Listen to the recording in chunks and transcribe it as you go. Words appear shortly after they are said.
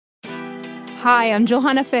Hi, I'm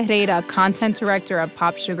Johanna Ferreira, content director at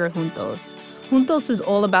Pop Sugar Juntos. Juntos is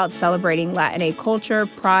all about celebrating Latinx culture,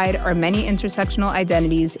 pride, our many intersectional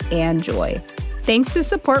identities, and joy. Thanks to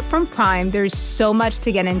support from Prime, there's so much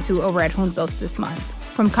to get into over at Juntos this month.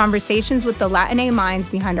 From conversations with the Latinx minds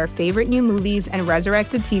behind our favorite new movies and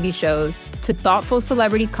resurrected TV shows, to thoughtful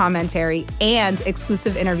celebrity commentary and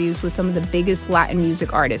exclusive interviews with some of the biggest Latin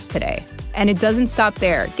music artists today. And it doesn't stop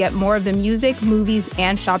there. Get more of the music, movies,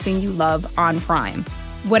 and shopping you love on Prime.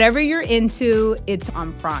 Whatever you're into, it's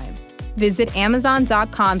on Prime. Visit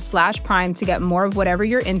Amazon.com/Prime to get more of whatever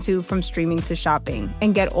you're into, from streaming to shopping.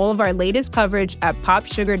 And get all of our latest coverage at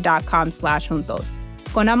popsugar.com/juntos.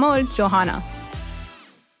 Con amor, Johanna.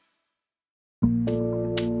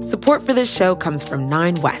 Support for this show comes from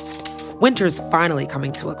 9 West. Winter's finally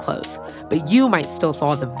coming to a close, but you might still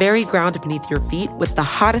thaw the very ground beneath your feet with the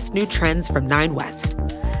hottest new trends from 9 West.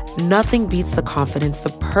 Nothing beats the confidence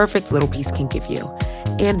the perfect little piece can give you.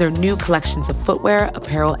 And their new collections of footwear,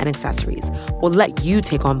 apparel, and accessories will let you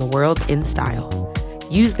take on the world in style.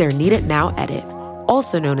 Use their Need It Now edit,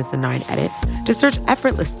 also known as the 9 Edit, to search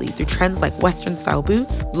effortlessly through trends like Western-style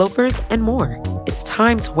boots, loafers, and more. It's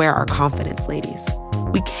time to wear our confidence, ladies.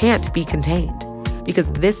 We can't be contained,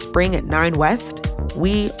 because this spring at 9 West,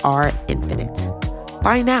 we are infinite.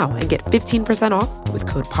 Buy now and get 15% off with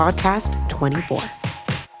code PODCAST24.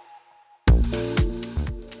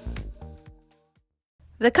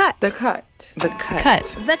 The cut. The cut. The cut. Cut.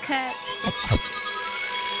 The cut.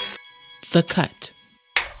 The cut.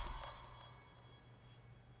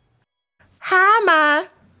 Hi, Ma.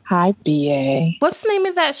 Hi, BA. What's the name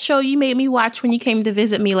of that show you made me watch when you came to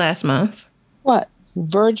visit me last month? What?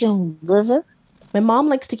 Virgin River? My mom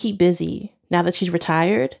likes to keep busy now that she's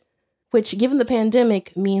retired, which, given the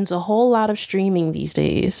pandemic, means a whole lot of streaming these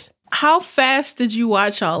days. How fast did you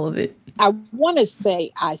watch all of it? I want to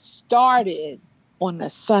say I started on a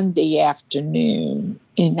Sunday afternoon,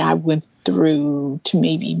 and I went through to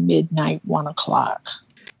maybe midnight, 1 o'clock.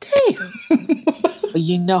 Damn.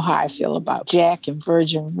 You know how I feel about Jack and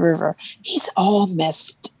Virgin River. He's all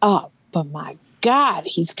messed up, but my God,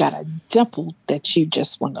 he's got a dimple that you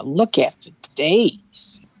just want to look at for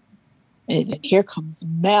days. And here comes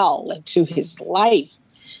Mel into his life.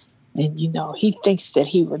 And, you know, he thinks that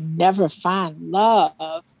he would never find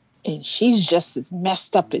love. And she's just as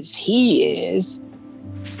messed up as he is.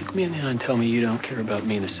 Look me in the eye and tell me you don't care about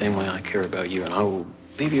me the same way I care about you, and I will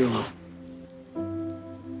leave you alone.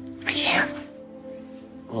 I can't.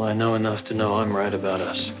 Well, I know enough to know I'm right about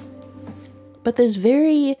us. But there's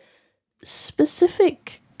very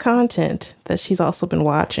specific content that she's also been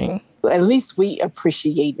watching. At least we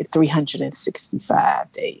appreciated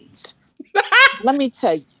 365 days. Let me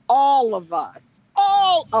tell you, all of us.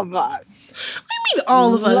 What do you mean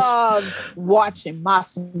all of us? Loved watching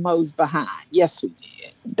Massimo's behind. Yes, we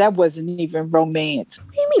did. That wasn't even romance.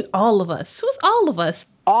 What do you mean all of us? Who's all of us?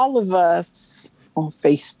 All of us on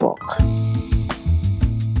Facebook.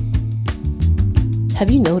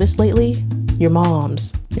 Have you noticed lately your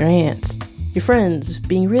moms, your aunts, your friends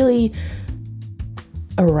being really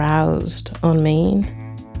aroused on Maine?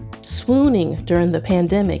 Swooning during the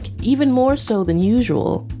pandemic, even more so than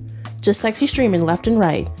usual. Just sexy streaming left and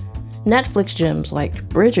right. Netflix gems like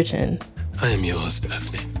Bridgerton. I am yours,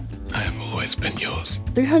 Daphne. I have always been yours.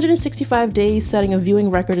 365 days setting a viewing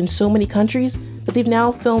record in so many countries that they've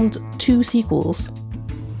now filmed 2 sequels.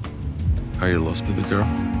 Are you lost, baby girl?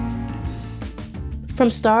 From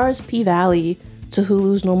Star's P-Valley to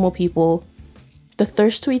Hulu's Normal People, the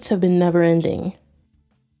thirst tweets have been never-ending.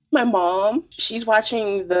 My mom, she's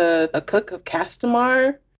watching the Cook of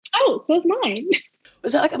Castamar. Oh, so is mine.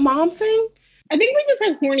 Was that like a mom thing? I think we just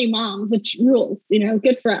have horny moms, which rules,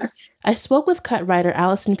 good for us. I spoke with cut writer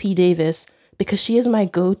Allison P. Davis because she is my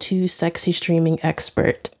go-to sexy streaming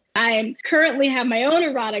expert. I currently have my own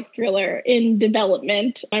erotic thriller in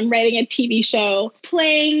development. I'm writing a TV show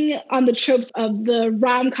playing on the tropes of the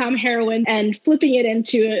rom-com heroine and flipping it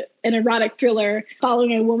into an erotic thriller,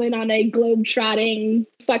 following a woman on a globe-trotting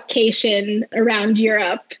fuckcation around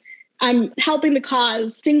Europe. I'm helping the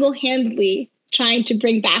cause single-handedly, trying to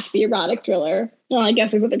bring back the erotic thriller. Well, I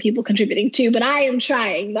guess there's other people contributing too, but I am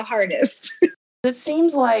trying the hardest. It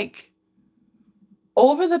seems like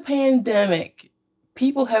over the pandemic,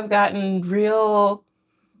 people have gotten real,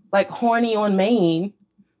 horny on Maine,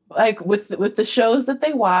 with the shows that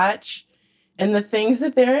they watch and the things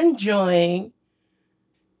that they're enjoying.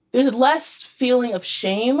 There's less feeling of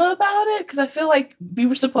shame about it, because I feel like we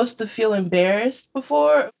were supposed to feel embarrassed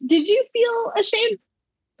before. Did you feel ashamed?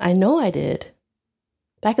 I know I did.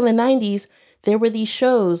 Back in the 90s, there were these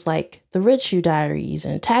shows like The Red Shoe Diaries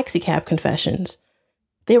and Taxi Cab Confessions.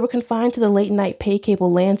 They were confined to the late-night pay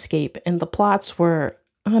cable landscape, and the plots were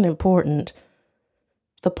unimportant.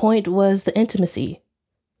 The point was the intimacy,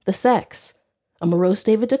 the sex, a morose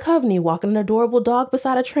David Duchovny walking an adorable dog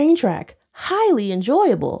beside a train track. Highly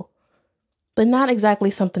enjoyable, but not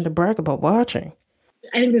exactly something to brag about watching.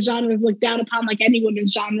 I think the genre is looked down upon like any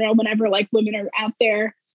women's genre. Whenever like women are out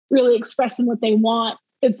there really expressing what they want,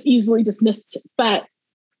 it's easily dismissed. But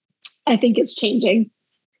I think it's changing,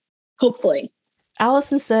 hopefully.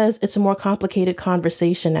 Allison says it's a more complicated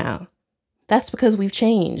conversation now. That's because we've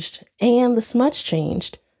changed, and the smut's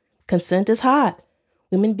changed. Consent is hot.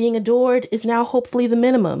 Women being adored is now hopefully the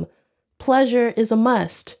minimum. Pleasure is a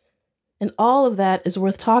must. And all of that is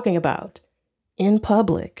worth talking about in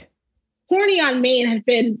public. Horny on Main has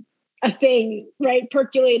been a thing, right?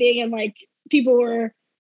 Percolating, and like people were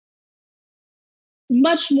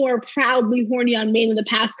much more proudly horny on Main in the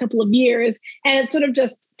past couple of years. And it's sort of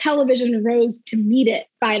just television rose to meet it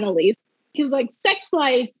finally. Because like Sex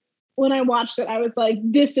Life, when I watched it, I was like,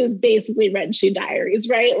 this is basically Red Shoe Diaries,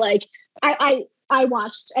 right? Like I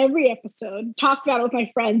watched every episode, talked about it with my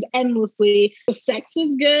friend endlessly. The sex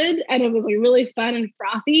was good and it was like really fun and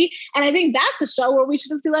frothy. And I think that's a show where we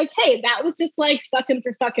should just be like, hey, that was just like fucking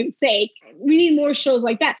for fucking sake. We need more shows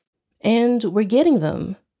like that. And we're getting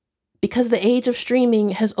them because the age of streaming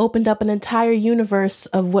has opened up an entire universe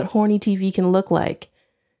of what horny TV can look like.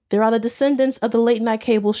 There are the descendants of the late night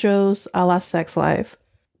cable shows a la Sex Life.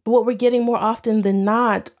 But what we're getting more often than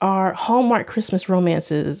not are Hallmark Christmas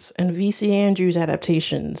romances and V.C. Andrews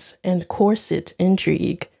adaptations and corset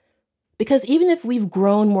intrigue. Because even if we've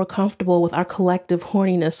grown more comfortable with our collective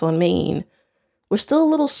horniness on Main, we're still a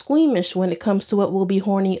little squeamish when it comes to what we'll be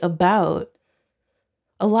horny about.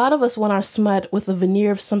 A lot of us want our smut with a veneer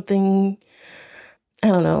of something, I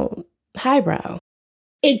don't know, highbrow.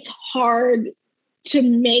 It's hard to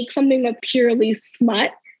make something that's purely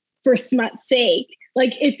smut for smut's sake.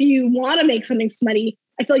 Like, if you want to make something smutty,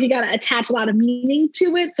 I feel like you got to attach a lot of meaning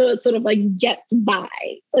to it. So it sort of like gets by,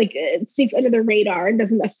 like it sneaks under the radar and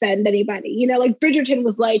doesn't offend anybody. You know, like Bridgerton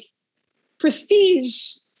was like prestige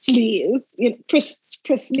sleeves. You know, prestige?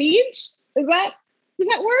 Does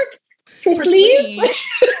that work? Prestige?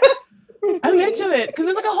 I'm into it because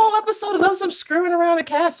there's like a whole episode of them screwing around a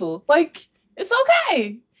castle. Like, it's okay.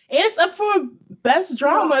 And it's up for best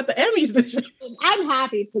drama at the Emmys this year. I'm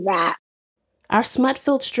happy for that. Our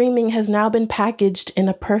smut-filled streaming has now been packaged in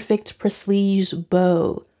a perfect prestige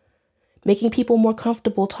bow, making people more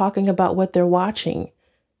comfortable talking about what they're watching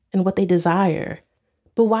and what they desire.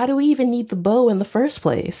 But why do we even need the bow in the first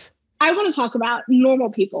place? I want to talk about normal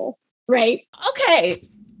people, right? Okay.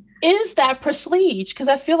 Is that prestige? Because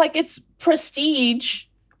I feel like it's prestige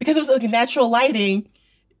because it was like natural lighting.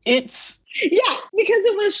 Yeah, because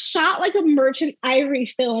it was shot like a Merchant Ivory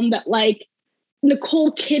film that like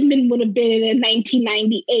Nicole Kidman would have been in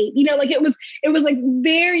 1998. You know, like it was like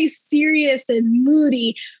very serious and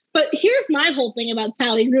moody. But here's my whole thing about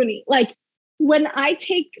Sally Rooney. Like, when I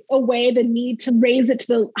take away the need to raise it to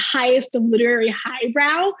the highest of literary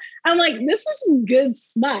highbrow, I'm like, this is good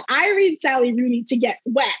smut. I read Sally Rooney to get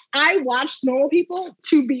wet. I watch normal people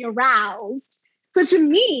to be aroused. So to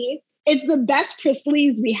me, it's the best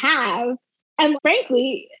prestige we have. And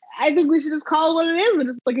frankly, I think we should just call it what it is, which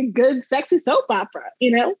is like a good, sexy soap opera,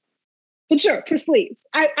 you know? But sure, prestige.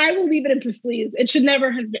 I will leave it in prestige. It should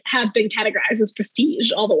never have been categorized as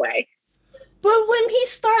prestige all the way. But when he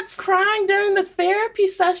starts crying during the therapy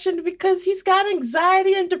session because he's got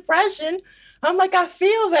anxiety and depression, I'm like, I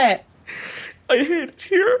feel that. I hate it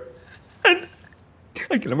here, and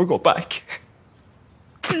I can never go back.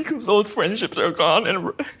 Because those friendships are gone.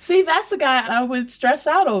 And see, that's a guy I would stress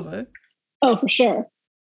out over. Oh, for sure.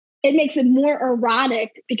 It makes it more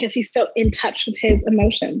erotic because he's so in touch with his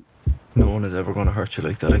emotions. No one is ever going to hurt you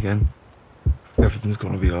like that again. Everything's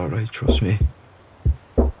going to be all right, trust me.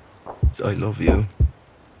 I love you.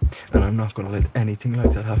 And I'm not going to let anything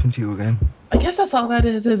like that happen to you again. I guess that's all that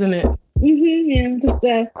is, isn't it? Yeah, just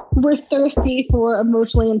we're thirsty for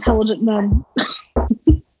emotionally intelligent men.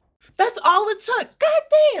 That's all it took. God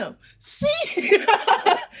damn. See?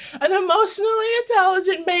 An emotionally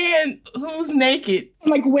intelligent man who's naked.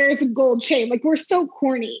 Like, wears a gold chain. Like, we're so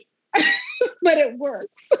corny. But it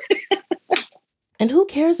works. And who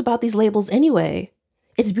cares about these labels anyway?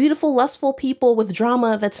 It's beautiful, lustful people with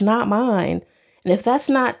drama that's not mine. And if that's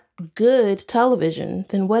not good television,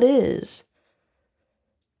 then what is?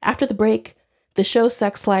 After the break, the show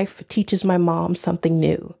Sex Life teaches my mom something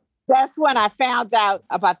new. That's when I found out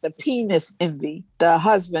about the penis envy. The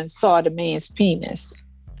husband saw the man's penis.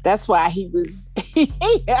 That's why he was,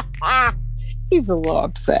 he's a little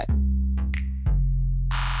upset.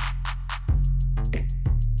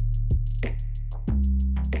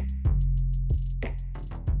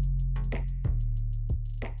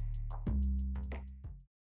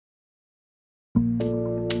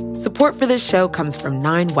 Support for this show comes from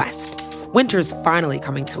 9 West. Winter's finally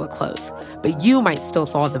coming to a close, but you might still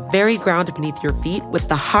thaw the very ground beneath your feet with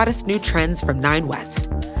the hottest new trends from 9 West.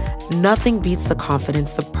 Nothing beats the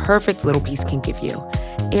confidence the perfect little piece can give you.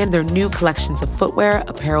 And their new collections of footwear,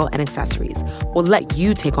 apparel, and accessories will let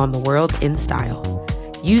you take on the world in style.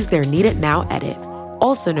 Use their Need It Now edit,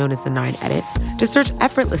 also known as the 9 edit, to search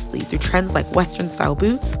effortlessly through trends like Western-style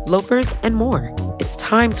boots, loafers, and more. It's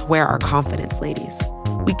time to wear our confidence, ladies.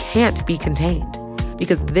 We can't be contained,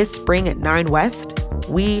 because this spring at 9 West,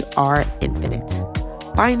 we are infinite.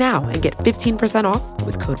 Buy now and get 15% off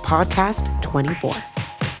with code PODCAST24.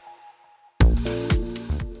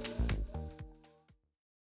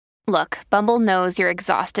 Look, Bumble knows you're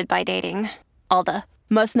exhausted by dating. All the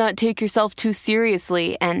must not take yourself too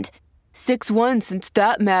seriously and 6'1" since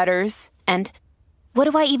that matters. And what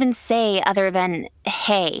do I even say other than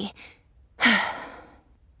hey?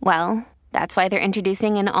 Well, that's why they're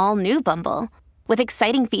introducing an all-new Bumble with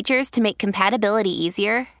exciting features to make compatibility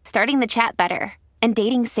easier, starting the chat better, and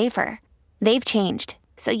dating safer. They've changed,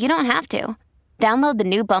 so you don't have to. Download the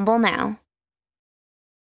new Bumble now.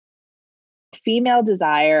 Female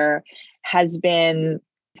desire has been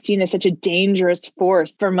seen as such a dangerous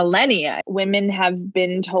force for millennia. Women have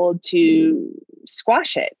been told to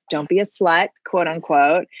squash it. Don't be a slut, quote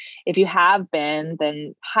unquote. If you have been,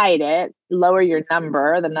 then hide it, lower your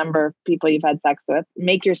number, the number of people you've had sex with,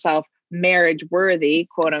 make yourself marriage worthy,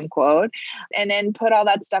 quote unquote, and then put all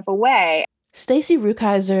that stuff away. Stacey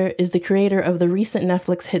Rukeyser is the creator of the recent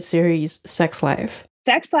Netflix hit series Sex Life.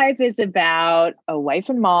 Sex Life is about a wife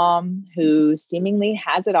and mom who seemingly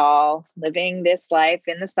has it all, living this life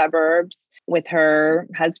in the suburbs with her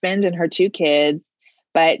husband and her 2 kids,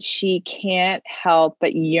 but she can't help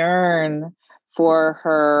but yearn for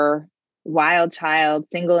her wild child,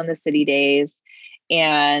 single in the city days,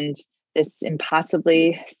 and this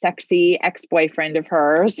impossibly sexy ex-boyfriend of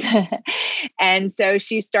hers. And so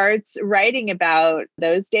she starts writing about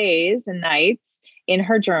those days and nights in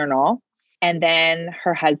her journal. And then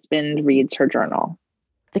her husband reads her journal.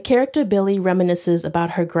 The character Billy reminisces about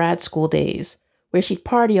her grad school days, where she'd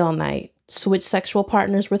party all night, switch sexual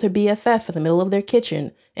partners with her BFF in the middle of their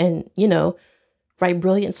kitchen, and, write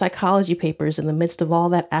brilliant psychology papers in the midst of all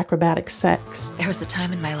that acrobatic sex. There was a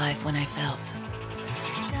time in my life when I felt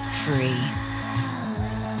free,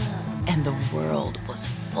 and the world was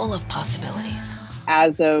full of possibilities.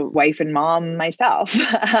 As a wife and mom myself,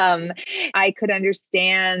 I could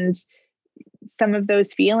understand some of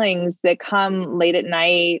those feelings that come late at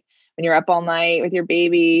night when you're up all night with your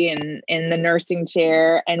baby and in the nursing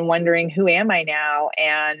chair and wondering, who am I now?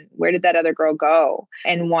 And where did that other girl go?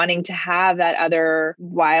 And wanting to have that other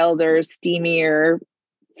wilder, steamier,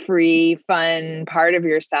 free, fun part of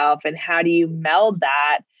yourself. And how do you meld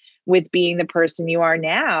that with being the person you are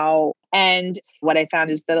now? And what I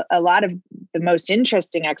found is that a lot of the most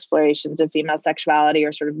interesting explorations of female sexuality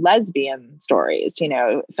are sort of lesbian stories,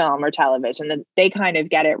 film or television, that they kind of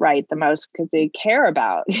get it right the most because they care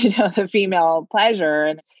about, the female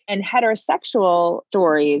pleasure. And heterosexual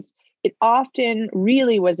stories, it often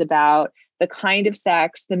really was about the kind of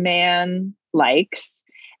sex the man likes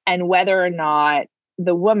and whether or not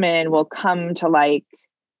the woman will come to like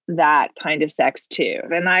that kind of sex too.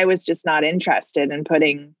 And I was just not interested in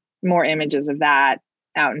putting more images of that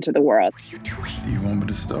out into the world. What are you doing? Do you want me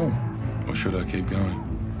to stop? Or should I keep going?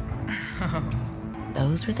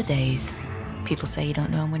 Those were the days. People say you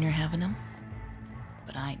don't know them when you're having them.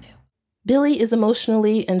 But I knew. Billy is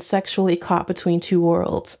emotionally and sexually caught between 2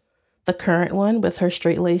 worlds. The current one with her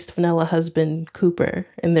straight-laced vanilla husband, Cooper,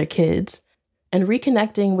 and their kids, and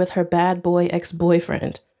reconnecting with her bad boy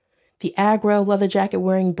ex-boyfriend, the aggro leather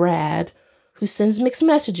jacket-wearing Brad, who sends mixed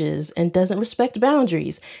messages and doesn't respect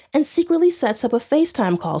boundaries, and secretly sets up a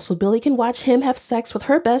FaceTime call so Billy can watch him have sex with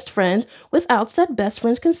her best friend without said best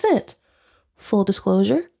friend's consent. Full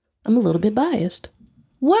disclosure, I'm a little bit biased.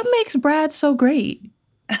 What makes Brad so great?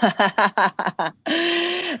 That's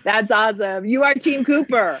awesome. You are Team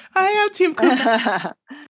Cooper. I am Team Cooper.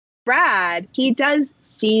 Brad, he does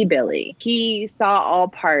see Billy. He saw all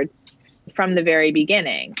parts from the very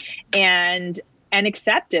beginning and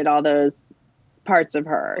accepted all those parts of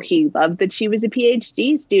her. He loved that she was a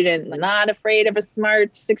PhD student, not afraid of a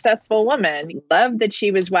smart, successful woman. He loved that she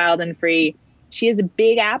was wild and free. She has a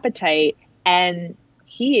big appetite, and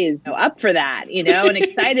he is up for that, and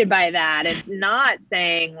excited by that, and not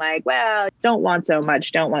saying like, well, don't want so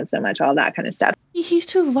much, all that kind of stuff. He's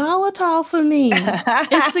too volatile for me.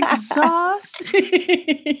 It's exhausting.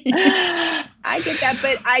 I get that,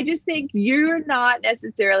 but I just think you're not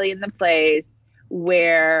necessarily in the place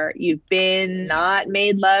where you've been not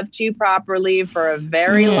made love to properly for a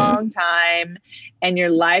very long time and your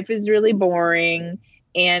life is really boring.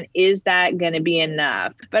 And is that going to be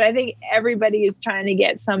enough? But I think everybody is trying to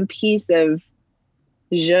get some piece of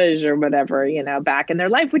zhuzh or whatever, back in their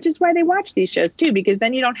life, which is why they watch these shows too, because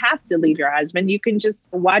then you don't have to leave your husband. You can just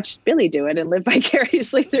watch Billy do it and live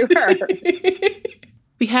vicariously through her.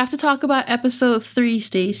 We have to talk about episode 3,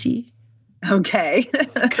 Stacey. Okay.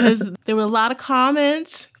 Because there were a lot of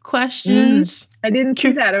comments, questions. I didn't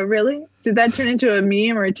see that. Oh, really? Did that turn into a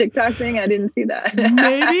meme or a TikTok thing? I didn't see that.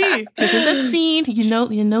 Maybe. Because there's that scene.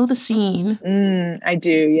 You know the scene. I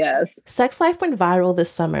do, yes. Sex Life went viral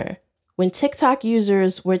this summer when TikTok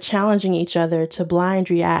users were challenging each other to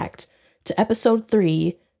blind react to episode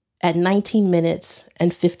 3 at 19 minutes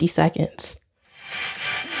and 50 seconds.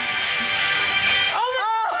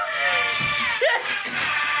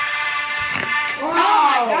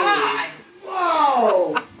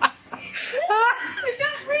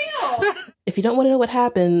 If you don't want to know what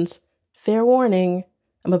happens, fair warning,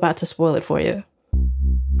 I'm about to spoil it for you.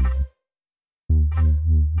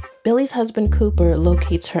 Billy's husband Cooper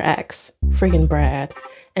locates her ex, friggin' Brad,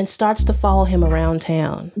 and starts to follow him around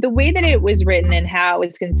town. The way that it was written and how it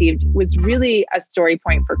was conceived was really a story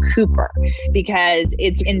point for Cooper, because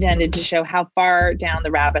it's intended to show how far down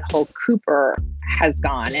the rabbit hole Cooper has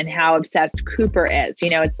gone and how obsessed Cooper is.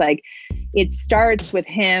 It's like, it starts with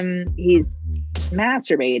him, he's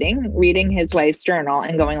masturbating, reading his wife's journal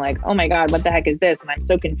and going like, oh my God, what the heck is this? And I'm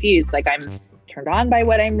so confused. Like, I'm turned on by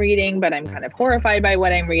what I'm reading, but I'm kind of horrified by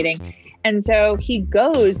what I'm reading. And so he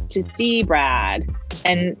goes to see Brad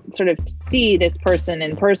and sort of see this person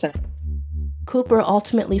in person. Cooper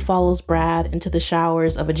ultimately follows Brad into the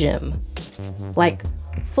showers of a gym. Like,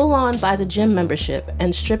 full on buys a gym membership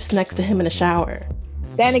and strips next to him in a shower.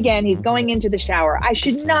 Then again, he's going into the shower. I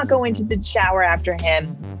should not go into the shower after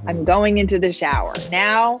him. I'm going into the shower.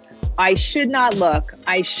 Now, I should not look.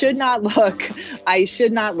 I should not look. I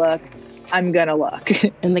should not look. I'm gonna look.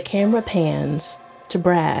 And the camera pans to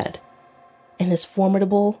Brad and his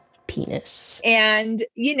formidable penis. And,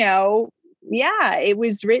 it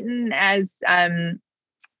was written as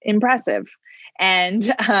impressive. And,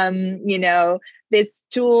 this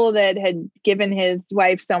tool that had given his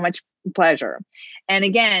wife so much pleasure. And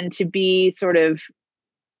again, to be sort of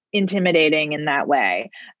intimidating in that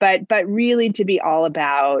way, but really to be all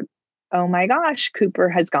about, oh my gosh, Cooper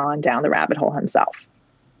has gone down the rabbit hole himself.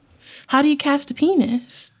 How do you cast a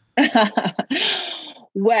penis?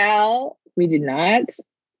 Well, we did not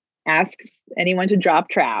ask anyone to drop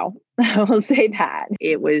trow. I will say that.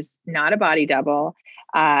 It was not a body double.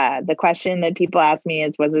 The question that people ask me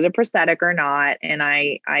is, was it a prosthetic or not? And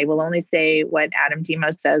I will only say what Adam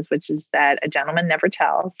Demos says, which is that a gentleman never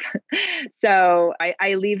tells. So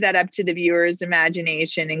I leave that up to the viewer's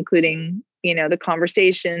imagination, including, the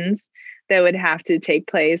conversations that would have to take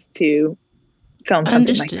place to film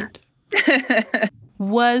something like that.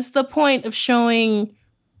 Was the point of showing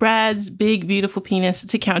Brad's big, beautiful penis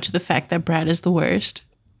to counter the fact that Brad is the worst?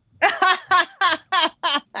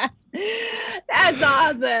 That's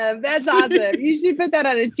awesome. That's awesome. You should put that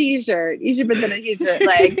on a t-shirt.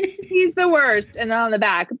 Like, he's the worst. And then on the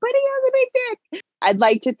back, but he has a big dick. I'd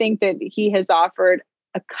like to think that he has offered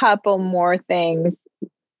a couple more things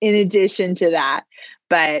in addition to that.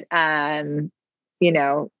 But,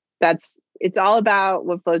 it's all about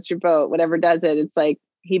what floats your boat, whatever does it. It's like,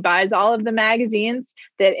 he buys all of the magazines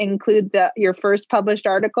that include your first published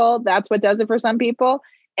article. That's what does it for some people.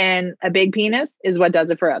 And a big penis is what does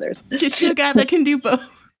it for others. Get you a guy that can do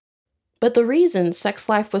both. But the reason Sex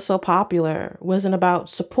Life was so popular wasn't about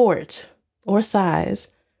support or size.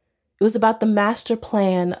 It was about the master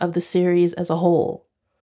plan of the series as a whole.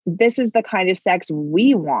 This is the kind of sex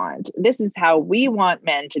we want. This is how we want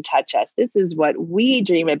men to touch us. This is what we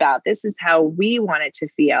dream about. This is how we want it to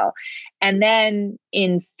feel. And then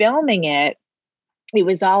in filming it, it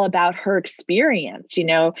was all about her experience,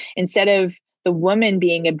 instead of the woman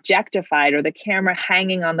being objectified or the camera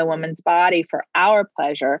hanging on the woman's body for our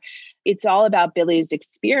pleasure. It's all about Billy's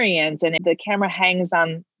experience, and the camera hangs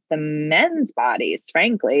on the men's bodies,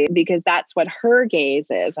 frankly, because that's what her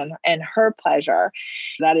gaze is and her pleasure.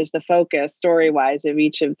 That is the focus story-wise of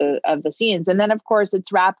each of the scenes. And then, of course,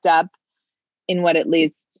 it's wrapped up in what at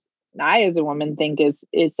least I, as a woman, think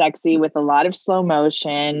is sexy, with a lot of slow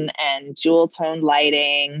motion and jewel toned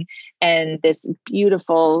lighting and this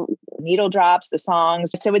beautiful needle drops, the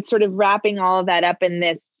songs. So it's sort of wrapping all of that up in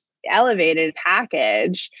this elevated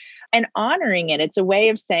package and honoring it. It's a way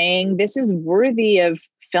of saying, this is worthy of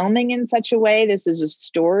filming in such a way. This is a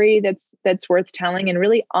story that's worth telling, and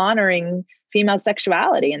really honoring female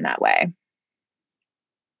sexuality in that way.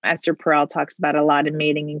 Esther Perel talks about a lot in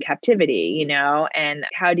Mating in Captivity, you know, and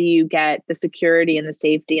how do you get the security and the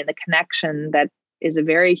safety and the connection that is a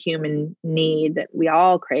very human need that we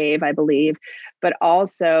all crave, I believe, but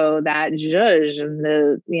also that zhuzh and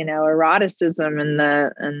the, you know, eroticism and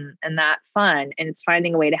and that fun. And it's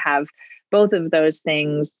finding a way to have both of those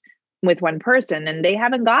things with one person, and they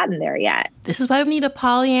haven't gotten there yet. This is why we need a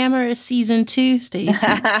polyamorous season 2, Stacey.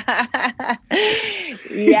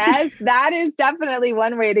 Yes, that is definitely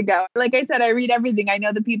one way to go. Like I said, I read everything. I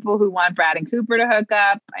know the people who want Brad and Cooper to hook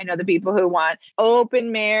up. I know the people who want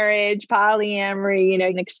open marriage, polyamory, you know,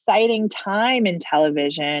 an exciting time in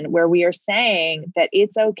television where we are saying that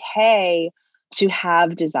it's okay to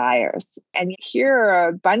have desires. And here are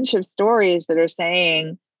a bunch of stories that are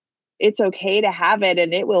saying it's okay to have it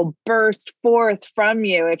and it will burst forth from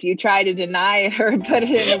you if you try to deny it or put it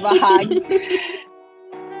in a box.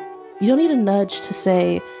 You don't need a nudge to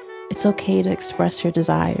say it's okay to express your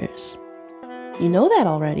desires. You know that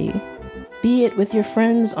already, be it with your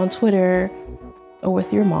friends on Twitter or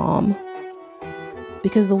with your mom.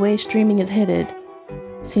 Because the way streaming is headed,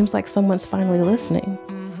 seems like someone's finally listening.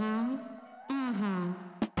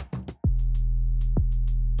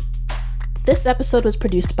 This episode was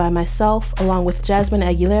produced by myself, along with Jasmine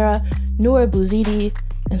Aguilera, Noor Bouzidi,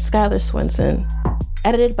 and Skylar Swenson.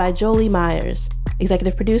 Edited by Jolie Myers.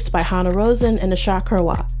 Executive produced by Hannah Rosen and Ashar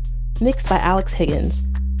Kurwa. Mixed by Alex Higgins.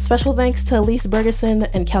 Special thanks to Elise Bergeson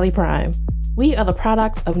and Kelly Prime. We are the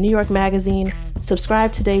product of New York Magazine.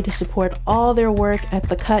 Subscribe today to support all their work at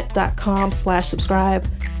thecut.com/subscribe.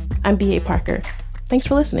 I'm B.A. Parker. Thanks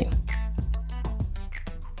for listening.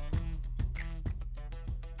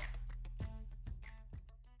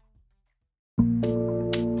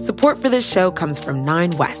 Support for this show comes from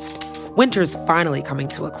 9 West. Winter's finally coming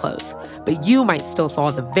to a close, but you might still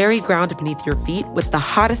thaw the very ground beneath your feet with the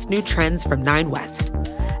hottest new trends from 9 West.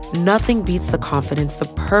 Nothing beats the confidence the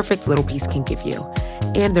perfect little piece can give you.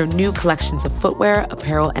 And their new collections of footwear,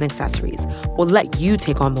 apparel, and accessories will let you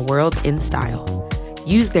take on the world in style.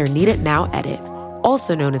 Use their Need It Now edit,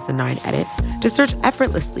 also known as the 9 Edit, to search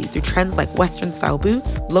effortlessly through trends like Western-style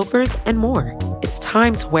boots, loafers, and more. It's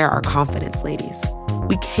time to wear our confidence, ladies.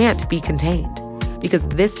 We can't be contained, because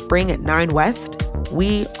this spring at 9 West,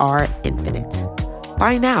 we are infinite.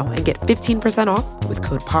 Buy now and get 15% off with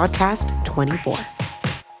code PODCAST24.